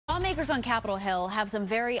Lawmakers on Capitol Hill have some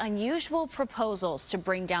very unusual proposals to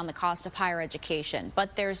bring down the cost of higher education,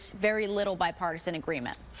 but there's very little bipartisan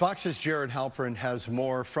agreement. Fox's Jared Halpern has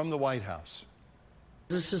more from the White House.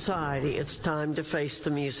 As a society, it's time to face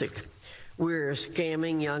the music. We're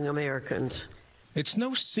scamming young Americans. It's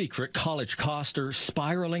no secret college costs are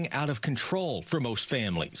spiraling out of control for most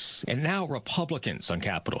families. And now Republicans on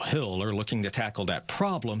Capitol Hill are looking to tackle that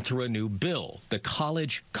problem through a new bill, the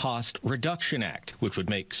College Cost Reduction Act, which would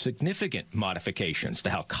make significant modifications to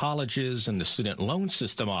how colleges and the student loan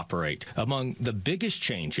system operate. Among the biggest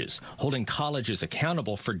changes, holding colleges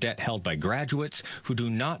accountable for debt held by graduates who do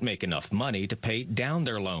not make enough money to pay down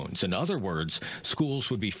their loans. In other words, schools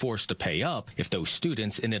would be forced to pay up if those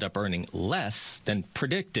students ended up earning less than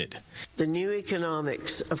predicted. The new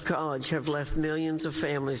economics of college have left millions of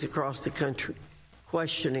families across the country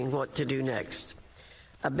questioning what to do next.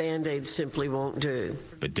 A Band-Aid simply won't do.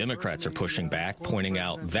 But Democrats are pushing back, pointing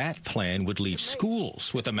out that plan would leave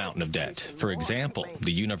schools with a mountain of debt. For example,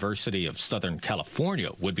 the University of Southern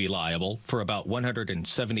California would be liable for about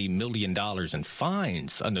 $170 million in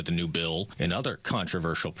fines under the new bill. Another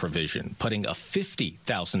controversial provision, putting a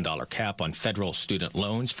 $50,000 cap on federal student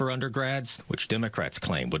loans for undergrads, which Democrats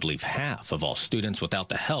claim would leave half of all students without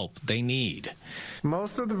the help they need.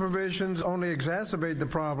 Most of the provisions only exacerbate the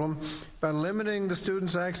problem by limiting the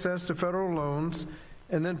students' access to federal loans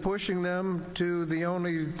and then pushing them to the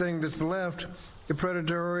only thing that's left, the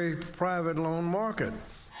predatory private loan market.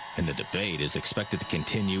 And the debate is expected to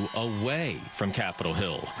continue away from Capitol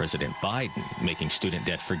Hill. President Biden making student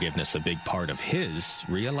debt forgiveness a big part of his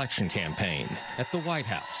re-election campaign. At the White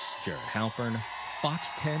House, Jared Halpern, Fox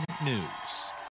 10 News.